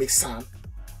Epidemic Sound,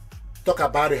 talk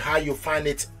about it, how you find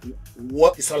it,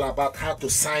 what it's all about, how to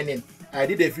sign in. I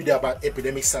did a video about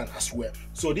Epidemic Sound as well.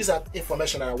 So these are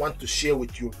information that I want to share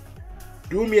with you.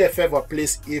 Do me a favor,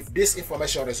 please. If this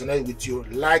information resonates with you,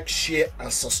 like, share,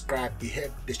 and subscribe. It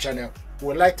helps the channel. We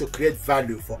would like to create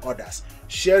value for others.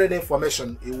 Sharing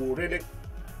information, it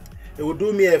will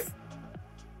do me a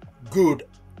good.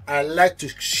 I like to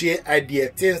share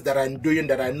ideas, things that I'm doing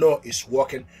that I know is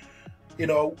working. You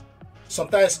know,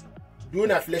 sometimes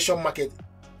doing affiliation market,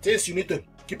 things you need to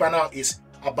keep an eye on is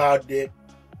about the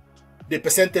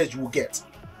percentage you get.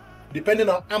 Depending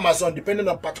on Amazon, depending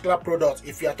on particular products,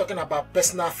 if you are talking about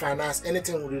personal finance,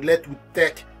 anything related with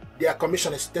tech, their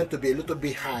commission is tend to be a little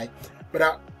bit high.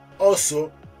 But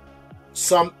also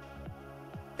some,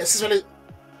 especially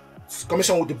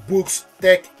commission with the books,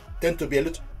 tech tend to be a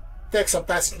little, tech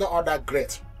sometimes it's not all that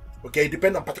great. Okay, it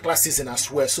depends on particular season as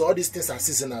well. So all these things are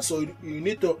seasonal. So you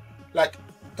need to, like,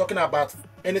 talking about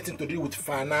anything to do with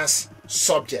finance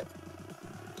subject,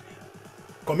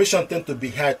 commission tend to be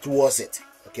high towards it.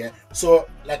 Okay, so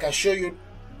like I show you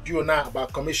now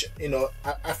about commission, you know,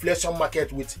 affiliation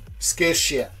market with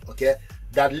Skillshare. Okay,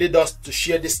 that lead us to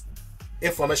share this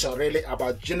information really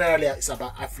about, generally it's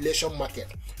about affiliation market,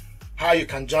 how you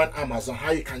can join Amazon,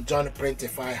 how you can join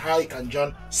Printify, how you can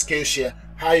join Skillshare,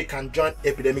 how you can join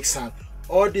Epidemic Sound.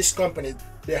 All these companies,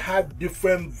 they have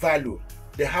different value,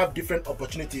 they have different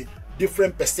opportunity,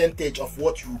 different percentage of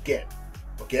what you get.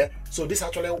 Okay, so this is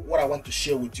actually what I want to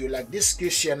share with you. Like this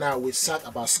Skillshare now, we start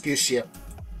about Skillshare.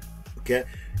 Okay,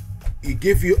 it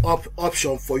gives you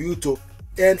option for you to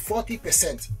earn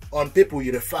 40% on people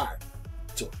you refer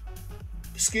to.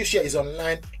 Skillshare is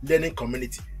online learning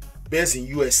community based in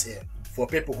USA for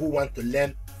people who want to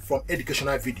learn from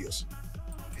educational videos.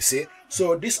 You see,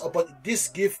 so this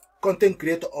gives content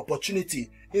creator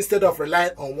opportunity instead of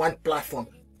relying on one platform.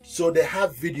 So they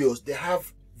have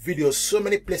videos so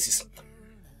many places.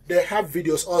 They have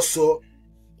videos also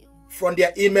from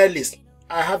their email list.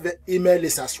 I have the email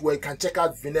list as well. You can check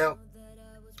out Vinyl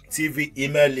TV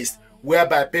email list,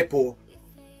 whereby people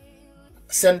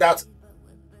send out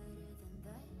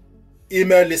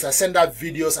email lists. I send out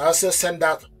videos. I also send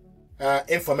out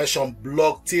information,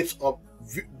 blog tips of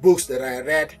books that I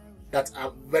read that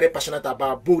I'm very passionate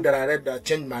about, book that I read that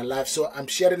changed my life. So I'm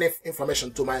sharing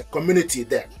information to my community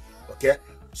there. Okay.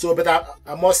 So, but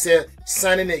I must say,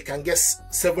 signing in, you can get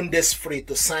 7 days free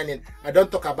to sign in. I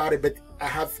don't talk about it, but I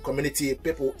have community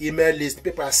people, email list,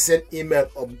 people are send email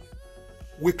on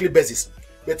weekly basis.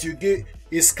 But you give,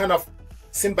 it's kind of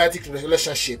symbiotic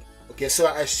relationship. Okay, so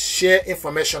I share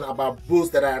information about books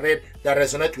that I read that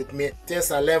resonate with me,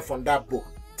 things I learned from that book,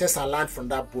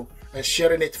 and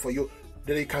sharing it for you.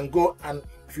 Then you can go and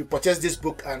if you purchase this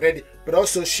book and read it, but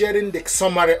also sharing the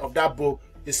summary of that book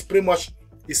is pretty much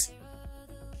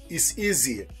it's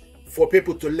easy for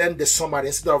people to learn the summary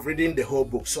instead of reading the whole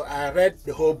book. So I read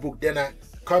the whole book, then I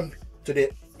come to the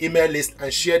email list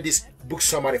and share this book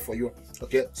summary for you.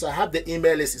 Okay, so I have the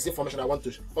email list. It's information I want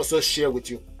to also share with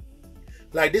you.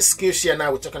 Like this Skillshare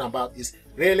now we're talking about is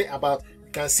really about,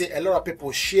 you can see a lot of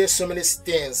people share so many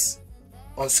things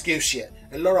on Skillshare.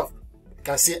 A lot of, you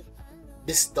can see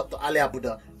this is Dr. Ali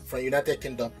Abuda from United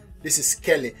Kingdom. This is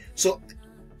Kelly. So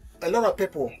a lot of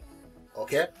people,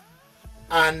 okay,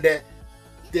 and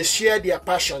they share their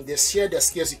passion, they share their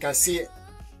skills. You can see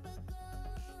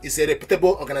it's a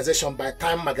reputable organization by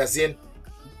Time Magazine,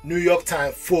 New York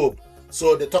Times, Forbes.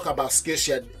 So they talk about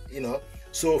Skillshare, you know,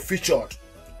 so featured.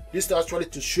 This is actually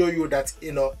to show you that,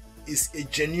 you know, it's a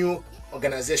genuine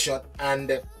organization,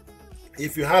 and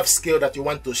if you have skill that you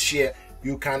want to share,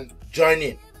 you can join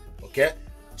in. Okay,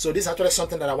 so this is actually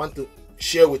something that I want to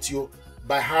share with you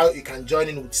by how you can join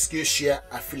in with Skillshare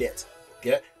affiliate.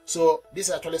 Okay, so this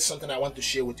is actually something I want to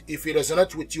share with you. If it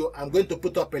resonates with you, I'm going to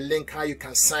put up a link how you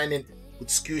can sign in with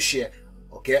Skillshare.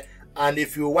 Okay, and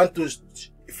if you want to,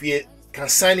 if you can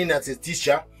sign in as a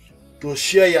teacher to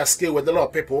share your skill with a lot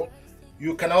of people,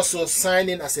 you can also sign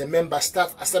in as a member. I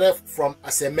started from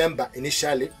as a member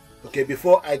initially. Okay,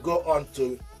 before I go on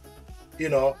to, you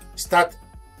know, start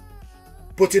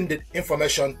putting the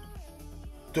information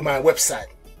to my website.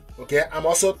 Okay, I'm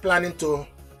also planning to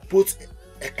put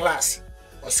a class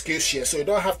on Skillshare, so you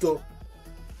don't have to,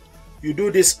 you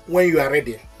do this when you are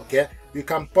ready. Okay, you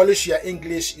can polish your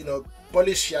English, you know,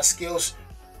 polish your skills,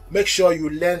 make sure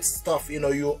you learn stuff, you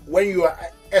know, when you are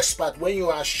expert, when you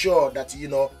are sure that you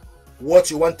know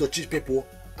what you want to teach people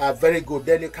are very good,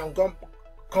 then you can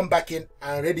come back in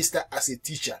and register as a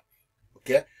teacher.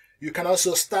 Okay, you can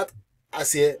also start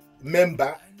as a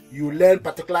member. You learn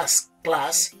particular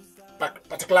class,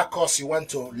 particular course you want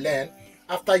to learn.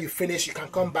 After you finish, you can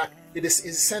come back. It is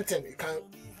the same thing. You can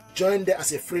join there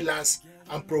as a freelance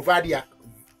and provide your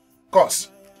course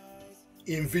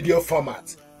in video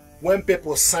format. When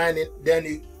people sign in, then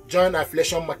you join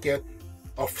affiliation market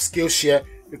of Skillshare.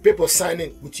 If people sign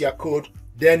in with your code,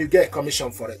 then you get a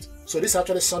commission for it. So this is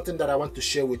actually something that I want to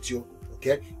share with you.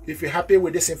 Okay, if you're happy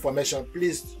with this information,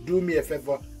 please do me a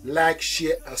favor, like,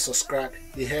 share and subscribe.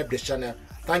 It helps the channel.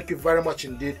 Thank you very much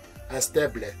indeed, and stay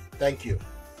blessed. Thank you.